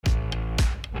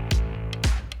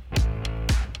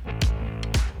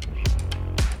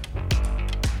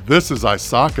This is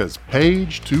ISACA's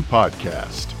Page 2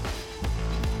 podcast.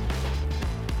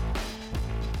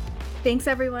 Thanks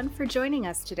everyone for joining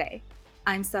us today.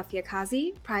 I'm Safia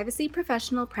Kazi, Privacy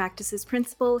Professional Practices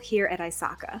Principal here at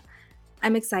ISACA.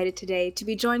 I'm excited today to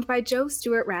be joined by Jo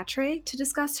Stewart-Rattray to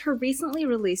discuss her recently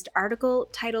released article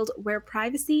titled Where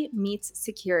Privacy Meets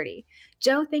Security.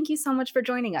 Jo, thank you so much for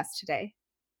joining us today.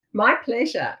 My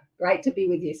pleasure. Great to be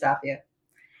with you, Safia.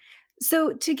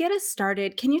 So to get us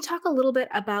started, can you talk a little bit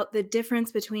about the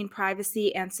difference between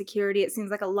privacy and security? It seems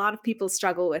like a lot of people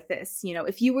struggle with this.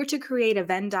 If you were to create a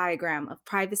Venn diagram of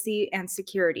privacy and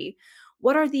security,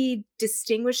 what are the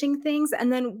distinguishing things?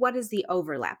 And then what is the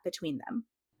overlap between them?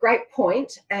 Great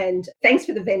point. And thanks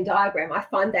for the Venn diagram. I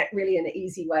find that really an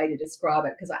easy way to describe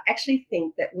it because I actually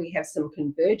think that we have some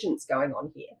convergence going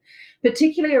on here,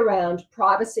 particularly around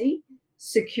privacy,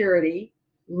 security,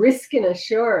 risk and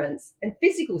assurance, and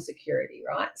physical security,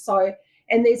 right? So,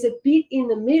 and there's a bit in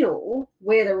the middle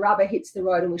where the rubber hits the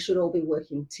road and we should all be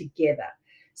working together.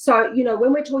 So,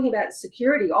 when we're talking about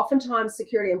security, oftentimes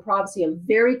security and privacy are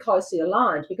very closely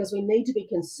aligned because we need to be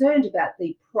concerned about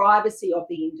the privacy of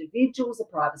the individuals, the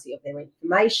privacy of their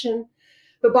information.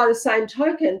 But by the same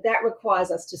token, that requires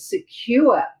us to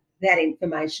secure that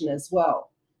information as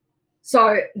well.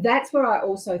 So that's where I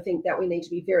also think that we need to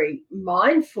be very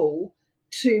mindful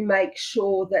to make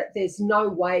sure that there's no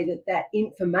way that that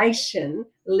information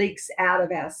leaks out of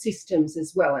our systems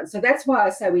as well. And so that's why I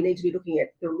say we need to be looking at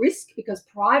the risk, because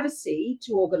privacy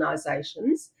to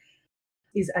organisations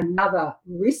is another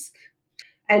risk.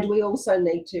 And we also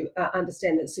need to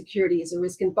understand that security is a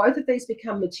risk. And both of these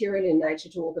become material in nature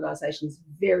to organisations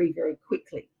very, very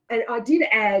quickly. And I did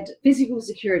add physical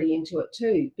security into it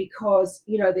too, because,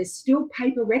 there's still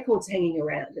paper records hanging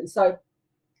around. And so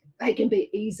they can be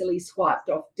easily swiped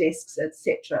off desks,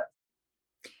 etc.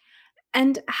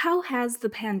 And how has the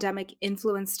pandemic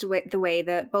influenced the way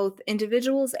that both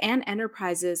individuals and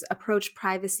enterprises approach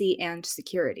privacy and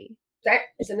security? That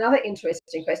is another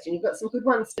interesting question. You've got some good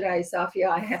ones today, Safia,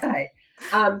 I have to say.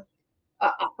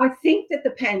 I think that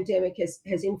the pandemic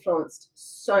has influenced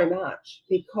so much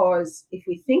because if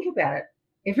we think about it,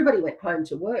 everybody went home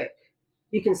to work.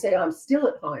 You can see I'm still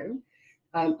at home.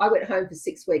 I went home for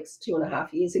 6 weeks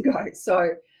 2.5 years ago.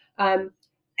 So, and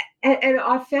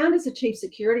I found as a chief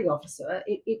security officer,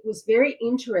 it was very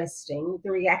interesting,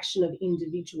 the reaction of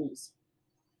individuals.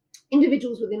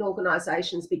 Individuals within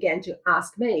organisations began to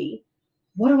ask me,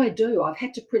 what do I do? I've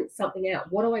had to print something out.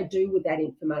 What do I do with that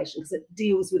information? Because it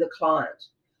deals with a client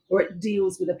or it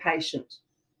deals with a patient.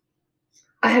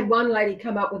 I had one lady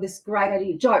come up with this great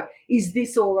idea, Jo, is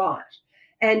this all right?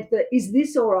 And the is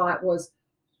this all right was,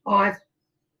 I've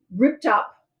ripped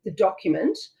up the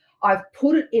document, I've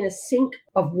put it in a sink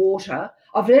of water,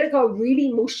 I've let it go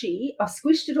really mushy, I've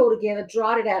squished it all together,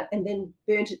 dried it out, and then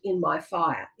burnt it in my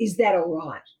fire. Is that all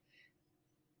right?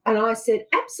 And I said,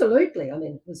 absolutely. I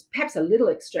mean, it was perhaps a little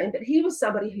extreme, but he was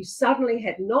somebody who suddenly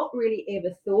had not really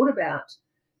ever thought about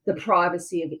the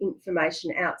privacy of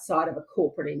information outside of a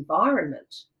corporate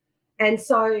environment. And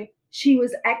so she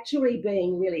was actually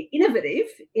being really innovative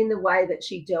in the way that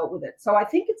she dealt with it. So I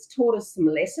think it's taught us some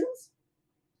lessons.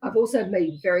 I've also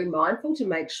been very mindful to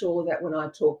make sure that when I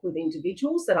talk with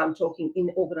individuals, that I'm talking in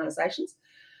organisations,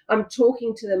 I'm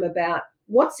talking to them about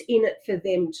what's in it for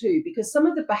them too, because some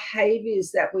of the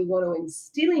behaviours that we want to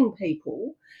instill in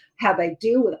people, how they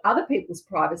deal with other people's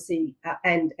privacy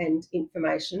and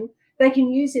information, they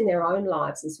can use in their own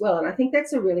lives as well. And I think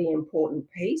that's a really important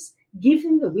piece. Give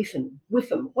them the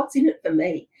whiffum, what's in it for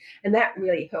me? And that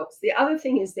really helps. The other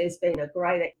thing is there's been a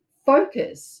great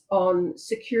focus on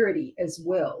security as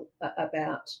well,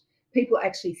 about people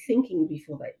actually thinking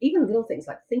before they, even little things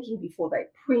like thinking before they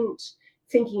print,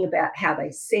 thinking about how they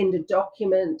send a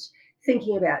document,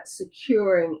 thinking about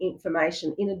securing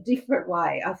information in a different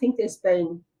way. I think there's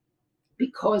been,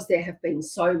 because there have been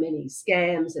so many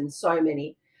scams and so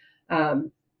many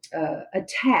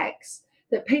attacks,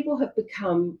 that people have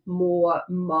become more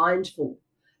mindful,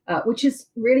 which is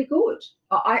really good.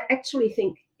 I actually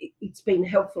think it's been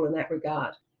helpful in that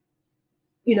regard.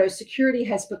 Security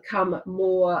has become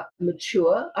more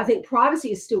mature. I think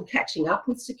privacy is still catching up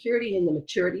with security in the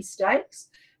maturity stakes,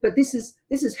 but this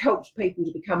has helped people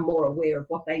to become more aware of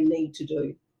what they need to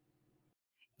do.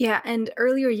 Yeah, and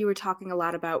earlier you were talking a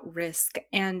lot about risk,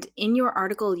 and in your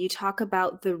article you talk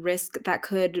about the risk that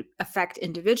could affect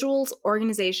individuals,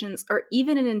 organizations, or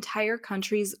even an entire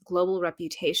country's global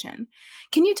reputation.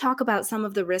 Can you talk about some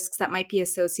of the risks that might be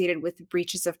associated with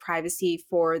breaches of privacy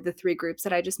for the three groups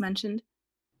that I just mentioned?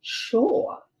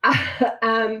 Sure.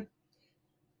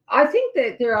 I think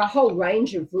that there are a whole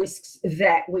range of risks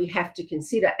that we have to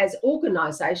consider as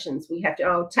organisations.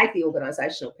 I'll take the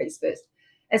organisational piece first.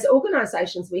 As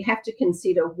organisations, we have to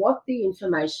consider what the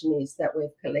information is that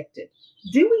we've collected.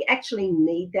 Do we actually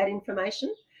need that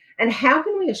information? And how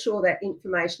can we assure that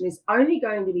information is only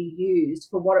going to be used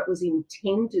for what it was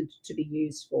intended to be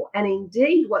used for, and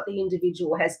indeed what the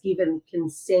individual has given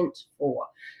consent for?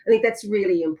 I think that's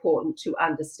really important to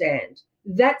understand.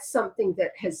 That's something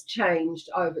that has changed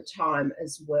over time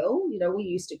as well. We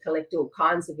used to collect all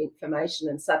kinds of information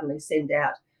and suddenly send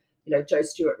out, Jo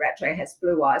Stewart-Rattray has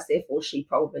blue eyes, therefore she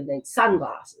probably needs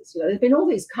sunglasses. There's been all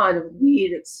these kind of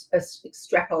weird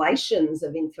extrapolations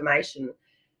of information,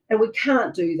 and we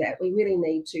can't do that. We really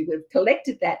need to. We've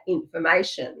collected that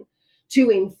information to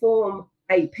inform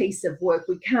a piece of work.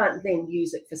 We can't then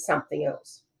use it for something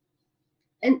else.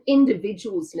 And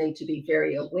individuals need to be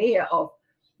very aware of,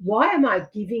 why am I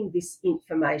giving this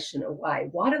information away?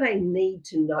 Why do they need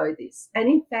to know this? And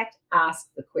in fact, ask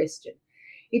the question.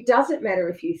 It doesn't matter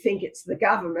if you think it's the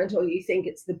government, or you think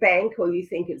it's the bank, or you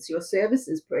think it's your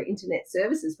internet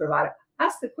services provider.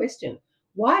 Ask the question,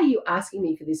 why are you asking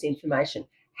me for this information?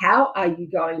 How are you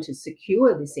going to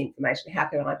secure this information? How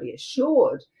can I be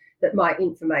assured that my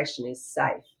information is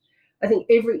safe? I think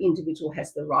every individual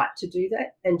has the right to do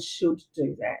that and should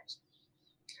do that.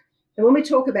 And when we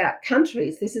talk about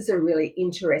countries, this is a really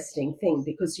interesting thing,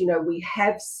 because, we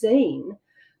have seen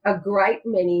a great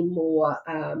many more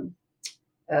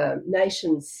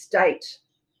nation-state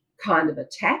kind of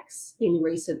attacks in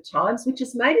recent times, which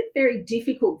has made it very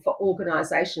difficult for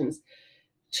organisations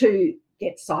to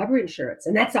get cyber insurance.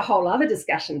 And that's a whole other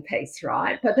discussion piece,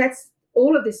 right? But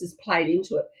all of this has played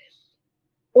into it.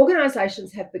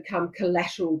 Organisations have become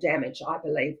collateral damage, I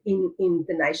believe, in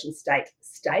the nation-state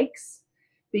stakes,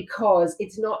 because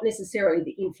it's not necessarily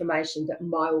the information that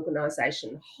my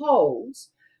organisation holds,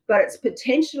 but it's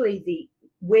potentially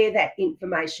where that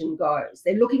information goes.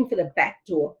 They're looking for the back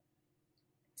door.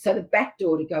 So the back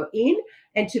door to go in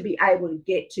and to be able to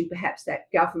get to perhaps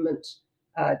that government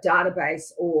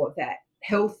database or that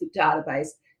health database,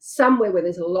 somewhere where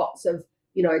there's lots of,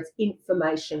 it's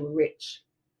information rich.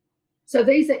 So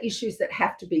these are issues that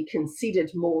have to be considered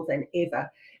more than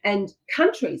ever. And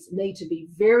countries need to be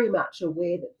very much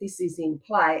aware that this is in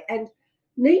play and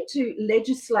need to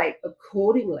legislate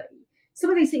accordingly. Some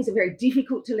of these things are very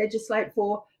difficult to legislate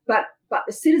for, but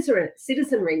the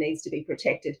citizenry needs to be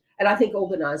protected. And I think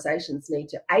organisations need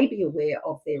to, be aware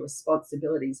of their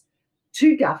responsibilities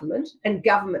to government, and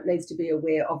government needs to be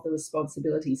aware of the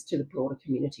responsibilities to the broader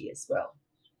community as well.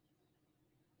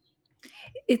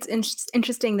 It's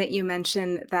interesting that you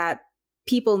mention that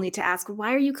people need to ask,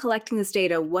 why are you collecting this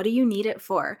data? What do you need it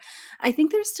for? I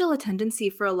think there's still a tendency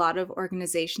for a lot of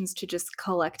organizations to just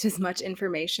collect as much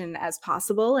information as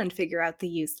possible and figure out the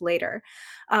use later.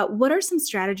 What are some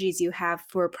strategies you have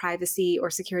for privacy or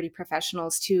security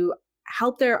professionals to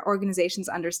help their organizations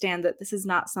understand that this is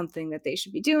not something that they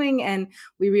should be doing, and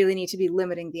we really need to be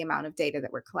limiting the amount of data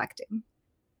that we're collecting?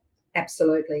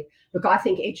 Absolutely. Look, I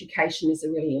think education is a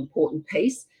really important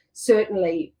piece.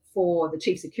 Certainly for the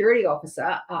Chief Security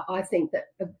Officer, I think that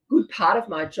a good part of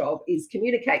my job is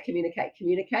communicate,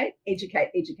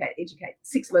 educate.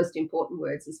 6 most important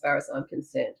words as far as I'm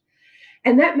concerned.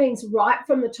 And that means right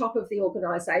from the top of the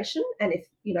organisation, and if,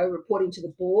 reporting to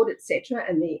the board, etc.,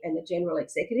 and the general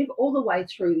executive, all the way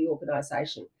through the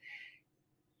organisation.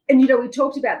 And, we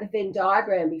talked about the Venn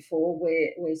diagram before,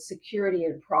 where security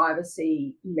and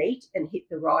privacy meet and hit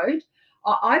the road.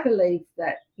 I believe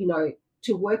that,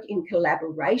 to work in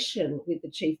collaboration with the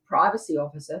Chief Privacy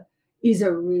Officer is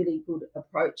a really good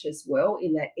approach as well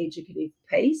in that educative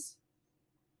piece.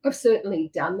 I've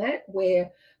certainly done that, where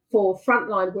for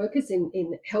frontline workers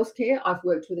in healthcare, I've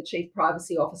worked with a Chief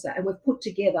Privacy Officer, and we've put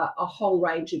together a whole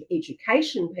range of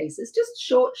education pieces, just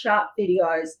short, sharp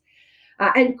videos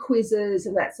and quizzes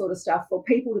and that sort of stuff, for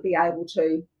people to be able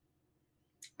to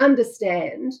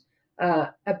understand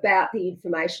about the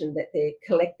information that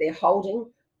they're holding.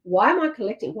 Why am I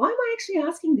collecting? Why am I actually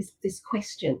asking this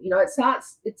question? It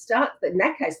starts, in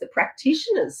that case, the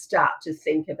practitioners start to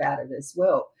think about it as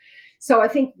well. So I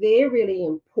think they're really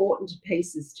important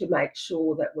pieces to make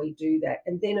sure that we do that.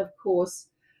 And then, of course,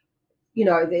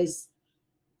 there's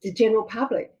the general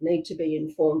public need to be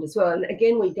informed as well. And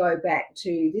again, we go back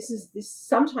to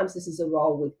sometimes this is a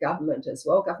role with government as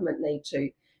well. Government need to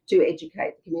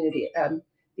educate the community.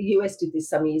 The US did this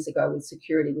some years ago with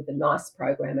security with the NICE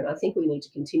program, and I think we need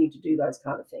to continue to do those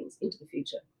kind of things into the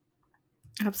future.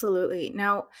 Absolutely.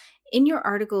 Now, in your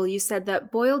article, you said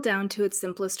that boiled down to its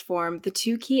simplest form, the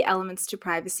two key elements to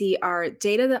privacy are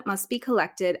data that must be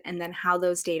collected and then how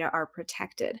those data are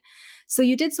protected. So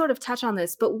you did sort of touch on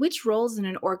this, but which roles in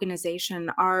an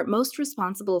organization are most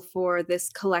responsible for this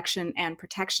collection and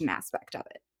protection aspect of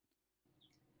it?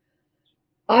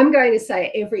 I'm going to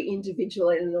say every individual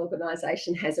in an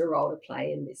organisation has a role to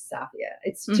play in this, Safia.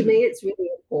 To me, Hmm. it's really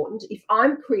important. If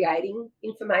I'm creating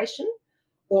information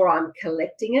or I'm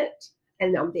collecting it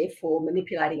and I'm therefore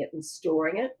manipulating it and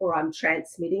storing it or I'm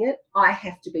transmitting it, I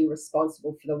have to be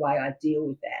responsible for the way I deal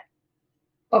with that.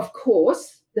 Of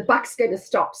course, the buck's going to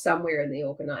stop somewhere in the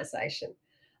organisation.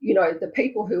 The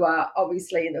people who are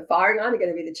obviously in the firing line are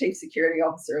going to be the chief security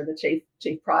officer and the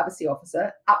chief privacy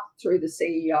officer, up through the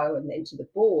CEO and then to the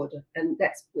board, and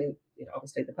that's where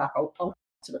obviously the buck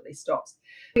ultimately stops.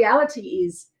 The reality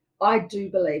is, I do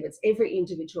believe it's every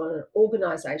individual in an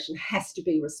organisation has to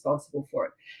be responsible for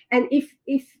it, and if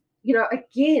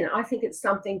again, I think it's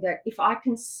something that if I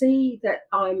can see that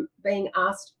I'm being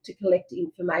asked to collect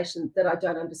information that I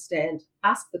don't understand,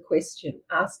 ask the question,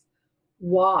 ask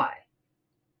why.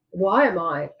 Why am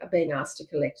I being asked to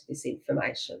collect this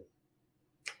information?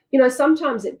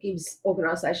 Sometimes it gives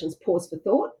organisations pause for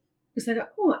thought because they go,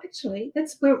 oh, actually,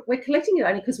 we're collecting it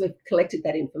only because we've collected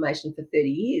that information for 30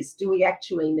 years. Do we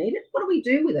actually need it? What do we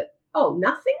do with it? Oh,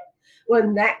 nothing? Well,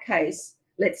 in that case,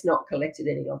 let's not collect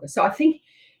it any longer. So I think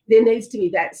there needs to be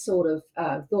that sort of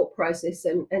thought process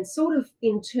and sort of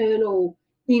internal,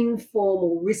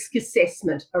 informal risk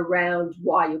assessment around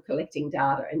why you're collecting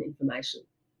data and information.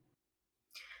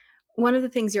 One of the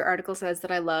things your article says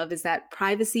that I love is that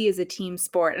privacy is a team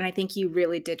sport. And I think you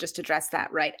really did just address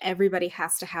that, right? Everybody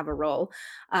has to have a role.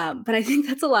 But I think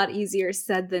that's a lot easier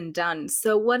said than done.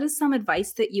 So, what is some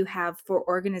advice that you have for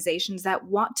organizations that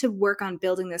want to work on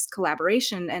building this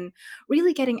collaboration and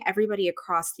really getting everybody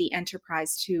across the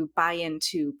enterprise to buy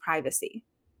into privacy?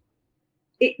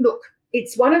 Look,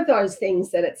 it's one of those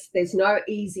things that there's no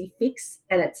easy fix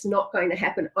and it's not going to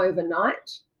happen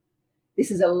overnight. This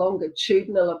is a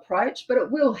longitudinal approach, but it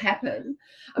will happen.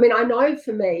 I mean, I know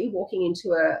for me, walking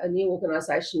into a new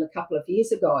organisation a couple of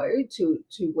years ago to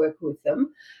work with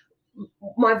them,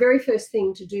 my very first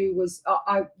thing to do was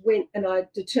I went and I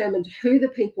determined who the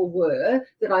people were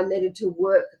that I needed to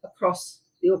work across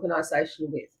the organisation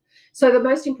with. So the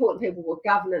most important people were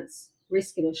governance,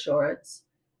 risk and assurance,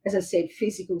 as I said,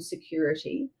 physical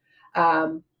security,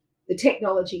 the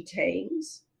technology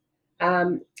teams,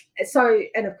 um,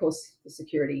 and of course the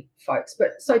security folks.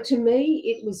 But so to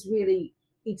me,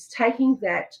 it's taking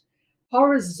that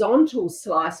horizontal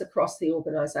slice across the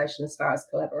organisation as far as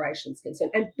collaboration is concerned,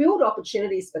 and build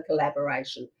opportunities for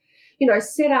collaboration.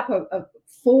 Set up a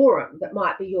forum that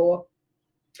might be your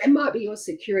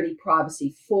security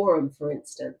privacy forum, for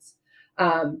instance.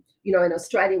 In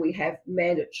Australia we have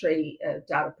mandatory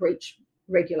data breach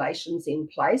regulations in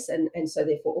place, and so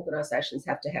therefore organisations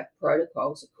have to have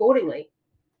protocols accordingly.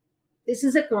 This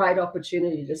is a great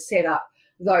opportunity to set up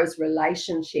those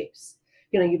relationships.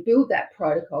 You build that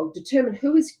protocol, determine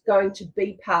who is going to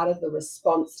be part of the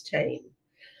response team.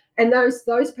 And those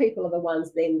people are the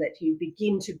ones then that you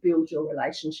begin to build your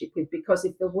relationship with, because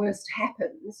if the worst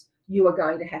happens, you are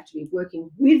going to have to be working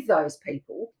with those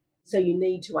people. So you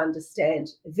need to understand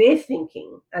their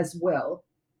thinking as well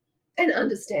and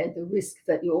understand the risk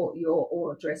that you're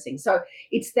all addressing. So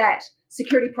it's that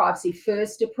security privacy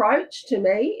first approach to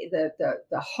me.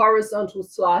 The horizontal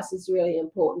slice is really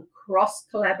important. Cross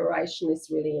collaboration is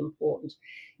really important.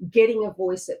 Getting a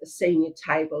voice at the senior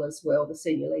table as well, the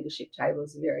senior leadership table,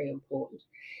 is very important.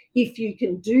 If you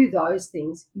can do those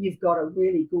things, you've got a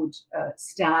really good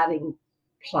starting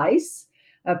place,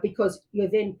 because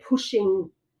you're then pushing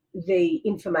the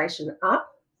information up.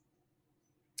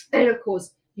 And of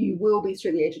course, you will be,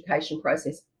 through the education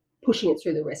process, pushing it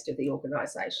through the rest of the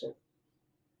organisation.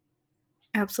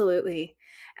 Absolutely.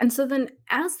 And so then,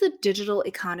 as the digital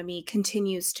economy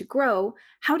continues to grow,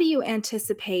 how do you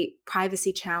anticipate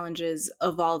privacy challenges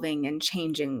evolving and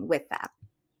changing with that?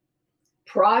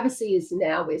 Privacy is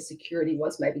now where security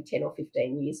was maybe 10 or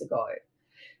 15 years ago.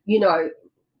 You know,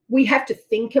 we have to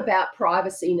think about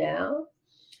privacy now.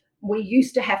 We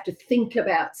used to have to think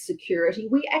about security.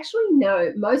 We actually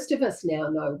know, most of us now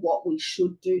know what we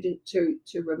should do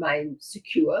to remain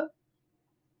secure.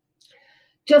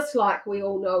 Just like we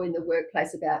all know in the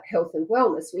workplace about health and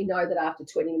wellness, we know that after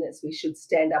 20 minutes we should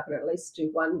stand up and at least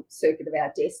do one circuit of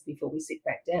our desk before we sit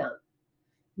back down.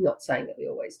 I'm not saying that we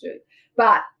always do.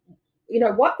 But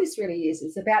what this really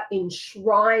is about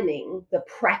enshrining the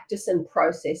practice and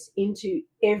process into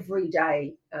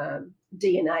everyday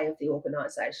DNA of the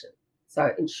organisation.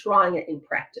 So enshrining it in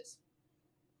practice.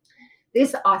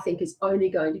 This, I think, is only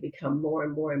going to become more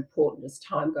and more important as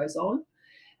time goes on.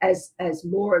 As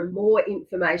more and more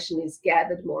information is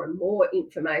gathered, more and more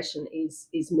information is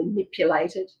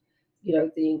manipulated.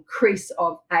 The increase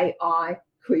of AI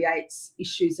creates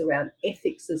issues around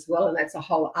ethics as well, and that's a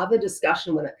whole other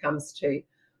discussion when it comes to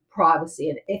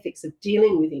privacy and ethics of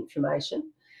dealing with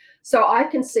information. So I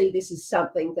can see this as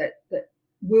something that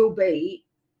will be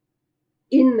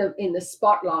in the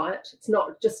spotlight. It's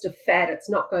not just a fad, it's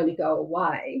not going to go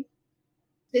away.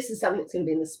 This is something that's going to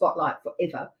be in the spotlight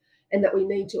forever, and that we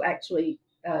need to actually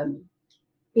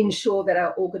ensure that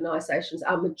our organisations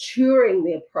are maturing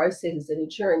their processes and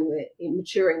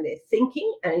maturing their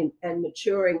thinking and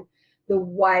maturing the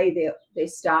way their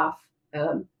staff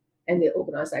and their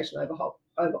organisation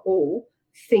overall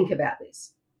think about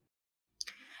this.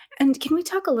 And can we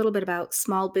talk a little bit about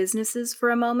small businesses for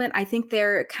a moment? I think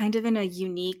they're kind of in a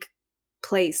unique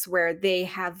place where they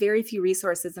have very few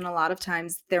resources, and a lot of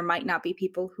times there might not be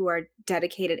people who are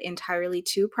dedicated entirely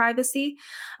to privacy.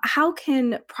 How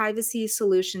can privacy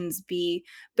solutions be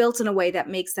built in a way that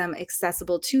makes them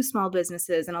accessible to small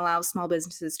businesses and allows small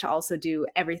businesses to also do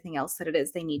everything else that it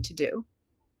is they need to do?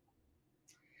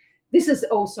 This is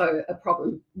also a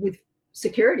problem with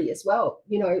security as well.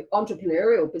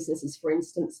 Entrepreneurial businesses, for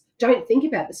instance, don't think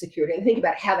about the security. They think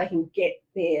about how they can get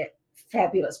their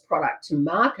fabulous product to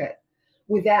market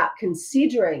without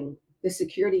considering the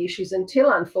security issues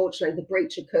until, unfortunately, the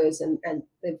breach occurs and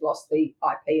they've lost the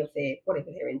IP of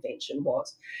whatever their invention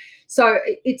was. So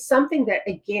it's something that,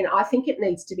 again, I think it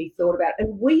needs to be thought about.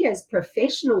 And we as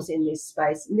professionals in this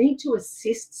space need to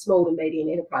assist small to medium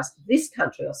enterprise. This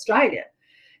country, Australia,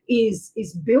 is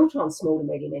built on small to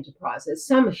medium enterprises.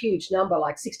 Some huge number,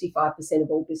 like 65% of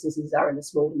all businesses are in the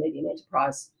small to medium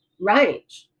enterprise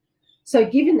range. So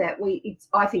given that,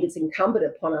 I think it's incumbent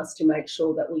upon us to make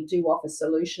sure that we do offer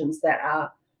solutions that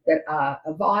are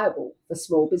viable for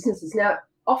small businesses. Now,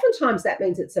 oftentimes that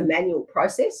means it's a manual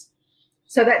process,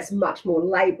 so that's much more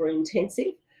labour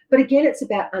intensive. But again, it's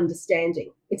about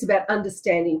understanding. It's about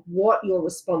understanding what your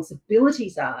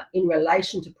responsibilities are in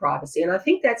relation to privacy. And I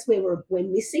think that's where we're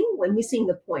missing. We're missing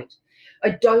the point. I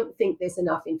don't think there's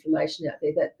enough information out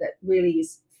there that really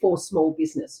is for small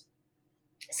business.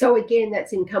 So again,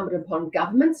 that's incumbent upon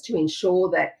governments to ensure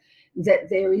that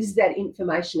there is that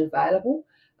information available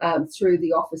through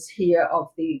the office here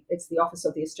it's the Office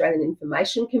of the Australian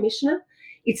Information Commissioner.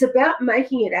 It's about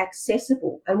making it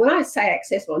accessible. And when I say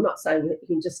accessible, I'm not saying that you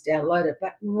can just download it,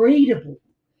 but readable.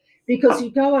 Because you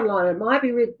go online, it might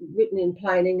be written in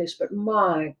plain English, but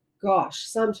my gosh,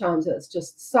 sometimes it's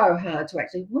just so hard to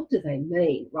actually, what do they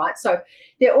mean, right? So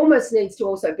there almost needs to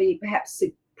also be perhaps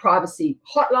privacy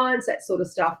hotlines, that sort of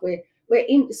stuff, where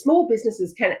small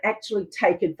businesses can actually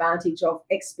take advantage of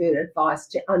expert advice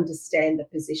to understand the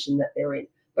position that they're in.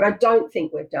 But I don't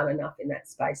think we've done enough in that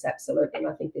space, absolutely. And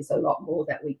I think there's a lot more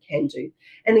that we can do.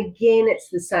 And again, it's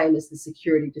the same as the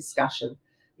security discussion.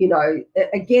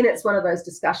 Again, it's one of those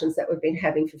discussions that we've been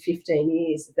having for 15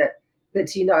 years that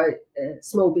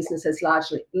small business has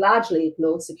largely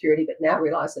ignored security, but now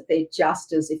realise that they're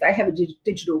just as, if they have a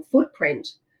digital footprint,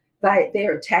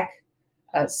 their attack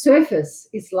surface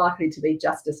is likely to be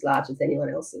just as large as anyone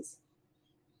else's.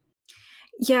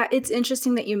 Yeah, it's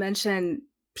interesting that you mention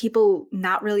people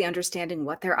not really understanding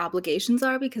what their obligations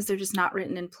are because they're just not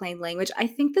written in plain language. I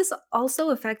think this also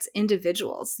affects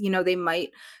individuals. They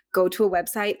might go to a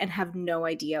website and have no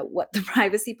idea what the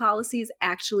privacy policy is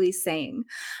actually saying.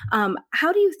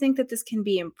 How do you think that this can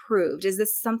be improved? Is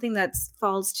this something that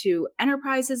falls to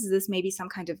enterprises? Is this maybe some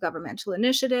kind of governmental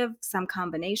initiative, some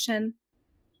combination?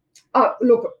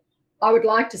 Look, I would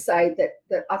like to say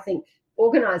that I think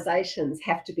organisations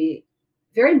have to be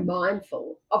very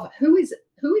mindful of who is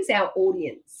our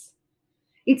audience.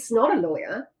 It's not a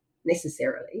lawyer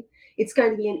necessarily. It's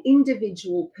going to be an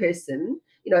individual person.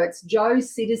 It's Joe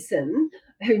Citizen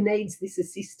who needs this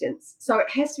assistance. So it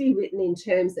has to be written in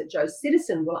terms that Joe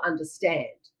Citizen will understand,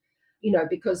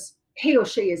 because he or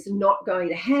she is not going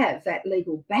to have that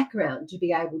legal background to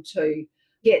be able to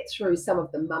get through some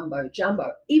of the mumbo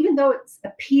jumbo. Even though it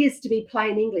appears to be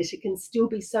plain English, it can still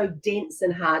be so dense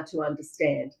and hard to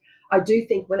understand. I do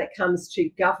think when it comes to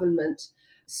government,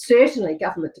 certainly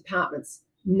government departments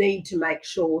need to make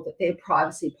sure that their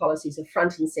privacy policies are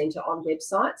front and centre on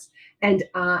websites and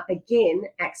are, again,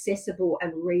 accessible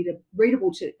and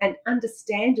readable to and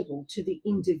understandable to the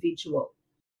individual.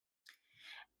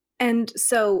 And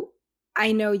so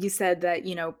I know you said that,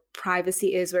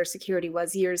 privacy is where security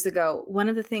was years ago. One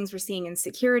of the things we're seeing in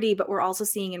security, but we're also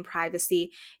seeing in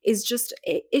privacy, is just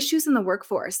issues in the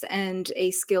workforce and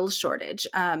a skills shortage.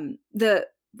 The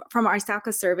from our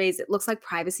ISACA surveys, it looks like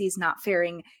privacy is not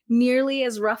faring nearly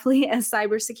as roughly as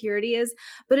cybersecurity is,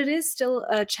 but it is still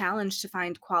a challenge to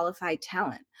find qualified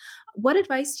talent. What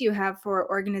advice do you have for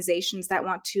organizations that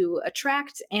want to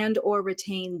attract and or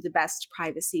retain the best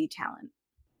privacy talent?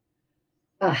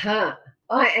 Aha.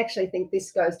 I actually think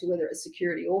this goes to whether it's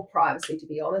security or privacy, to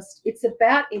be honest. It's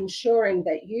about ensuring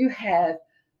that you have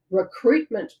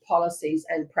recruitment policies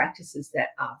and practices that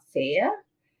are fair,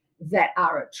 that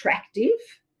are attractive,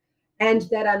 and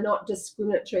that are not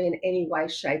discriminatory in any way,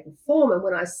 shape, or form. And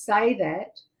when I say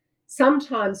that,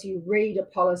 sometimes you read a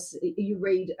policy, you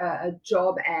read a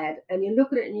job ad, and you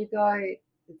look at it and you go,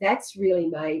 that's really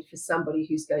made for somebody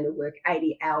who's going to work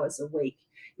 80 hours a week.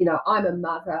 I'm a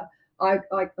mother. I'm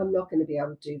not going to be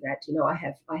able to do that.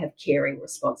 I have caring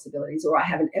responsibilities, or I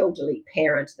have an elderly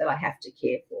parent that I have to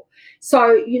care for.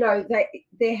 So,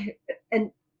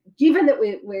 and given that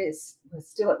we're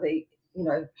still at the,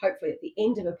 hopefully at the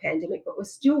end of a pandemic, but we're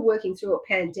still working through a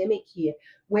pandemic here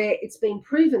where it's been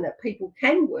proven that people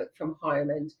can work from home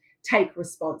and take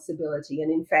responsibility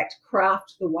and in fact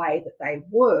craft the way that they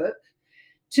work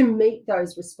to meet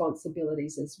those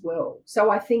responsibilities as well.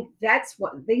 So I think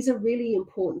these are really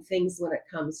important things when it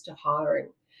comes to hiring,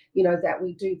 that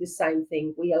we do the same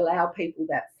thing. We allow people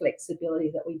that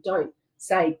flexibility, that we don't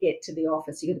say, get to the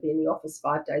office, you're going to be in the office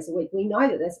 5 days a week. We know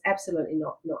that that's absolutely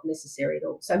not necessary at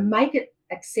all. So make it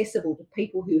accessible to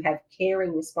people who have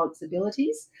caring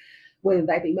responsibilities, whether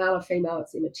they be male or female,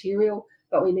 it's immaterial,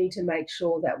 but we need to make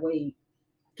sure that we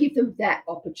give them that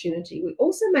opportunity. We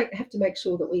also have to make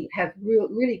sure that we have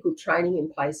really good training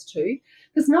in place too,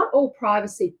 because not all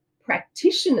privacy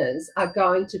practitioners are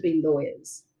going to be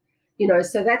lawyers.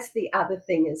 So that's the other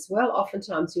thing as well.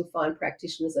 Oftentimes you'll find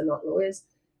practitioners are not lawyers.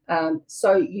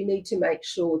 So you need to make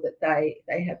sure that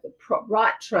they have the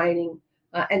right training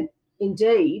and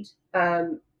indeed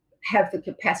have the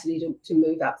capacity to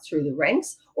move up through the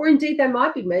ranks, or indeed they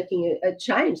might be making a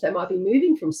change. They might be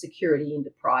moving from security into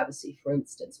privacy, for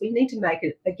instance. We need to make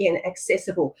it, again,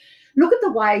 accessible. Look at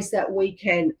the ways that we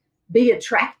can be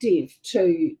attractive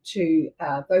to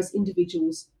those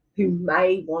individuals who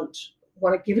may want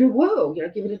to give it a whirl,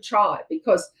 give it a try,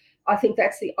 because I think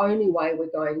that's the only way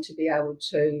we're going to be able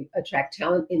to attract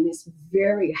talent in this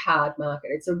very hard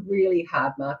market. It's a really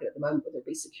hard market at the moment, whether it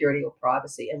be security or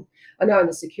privacy. And I know in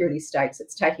the security stakes,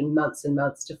 it's taking months and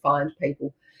months to find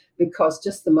people, because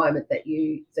just the moment that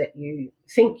you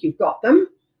think you've got them,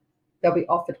 they'll be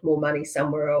offered more money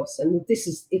somewhere else. And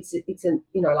it's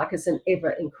an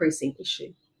ever increasing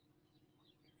issue.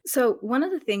 So one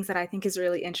of the things that I think is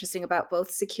really interesting about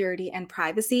both security and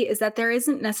privacy is that there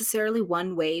isn't necessarily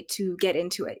one way to get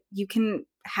into it. You can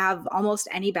have almost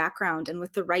any background, and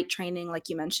with the right training, like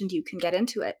you mentioned, you can get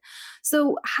into it.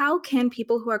 So how can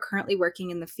people who are currently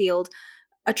working in the field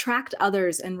attract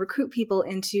others and recruit people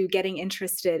into getting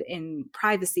interested in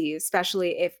privacy,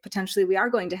 especially if potentially we are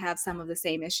going to have some of the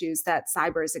same issues that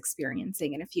cyber is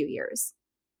experiencing in a few years?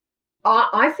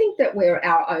 I think that we're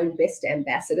our own best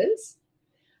ambassadors.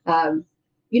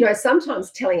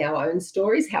 Sometimes telling our own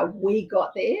stories, how we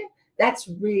got there, that's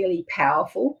really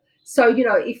powerful. So,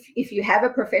 if you have a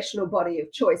professional body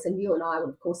of choice, and you and I would,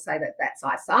 of course, say that that's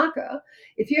ISACA,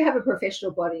 if you have a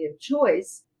professional body of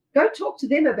choice, go talk to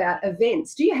them about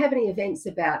events. Do you have any events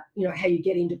about, how you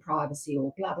get into privacy,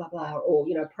 or blah, blah, blah, or,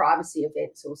 privacy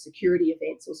events or security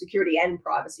and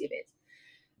privacy events?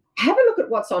 Have a look at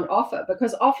what's on offer,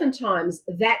 because oftentimes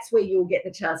that's where you'll get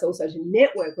the chance also to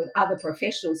network with other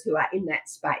professionals who are in that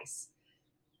space.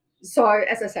 So,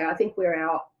 as I say, I think we're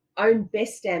our own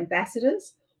best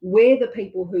ambassadors. We're the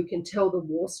people who can tell the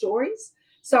war stories.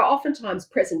 So oftentimes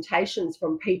presentations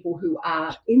from people who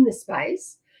are in the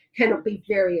space cannot be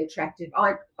very attractive.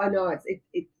 I know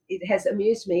it has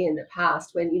amused me in the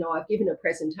past when, I've given a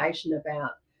presentation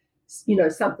about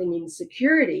something in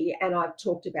security, and I've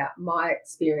talked about my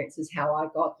experiences, how I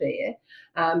got there.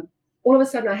 All of a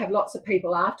sudden I have lots of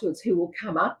people afterwards who will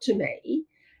come up to me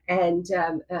and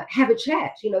have a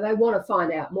chat. They want to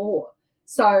find out more.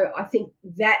 So I think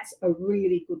that's a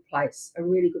really good place, a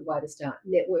really good way to start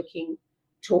networking,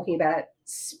 talking about it.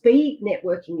 Speed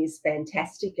networking is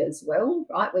fantastic as well,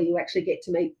 right? Where you actually get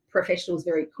to meet professionals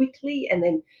very quickly, and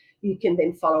then you can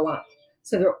then follow up.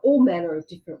 So there are all manner of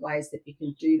different ways that you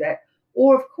can do that.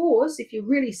 Or, of course, if you're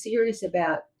really serious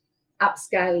about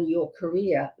upscaling your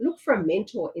career, look for a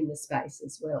mentor in the space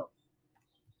as well.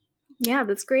 Yeah,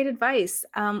 that's great advice.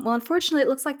 Well, unfortunately, it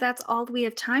looks like that's all we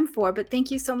have time for, but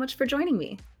thank you so much for joining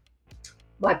me.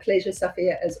 My pleasure,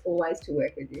 Sophia, as always, to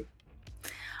work with you.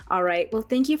 All right. Well,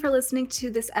 thank you for listening to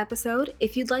this episode.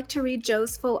 If you'd like to read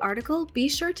Jo's full article, be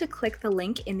sure to click the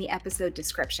link in the episode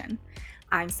description.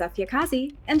 I'm Safia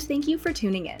Kazi, and thank you for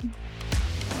tuning in.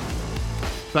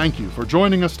 Thank you for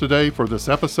joining us today for this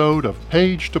episode of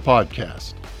Page to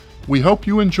Podcast. We hope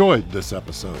you enjoyed this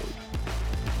episode.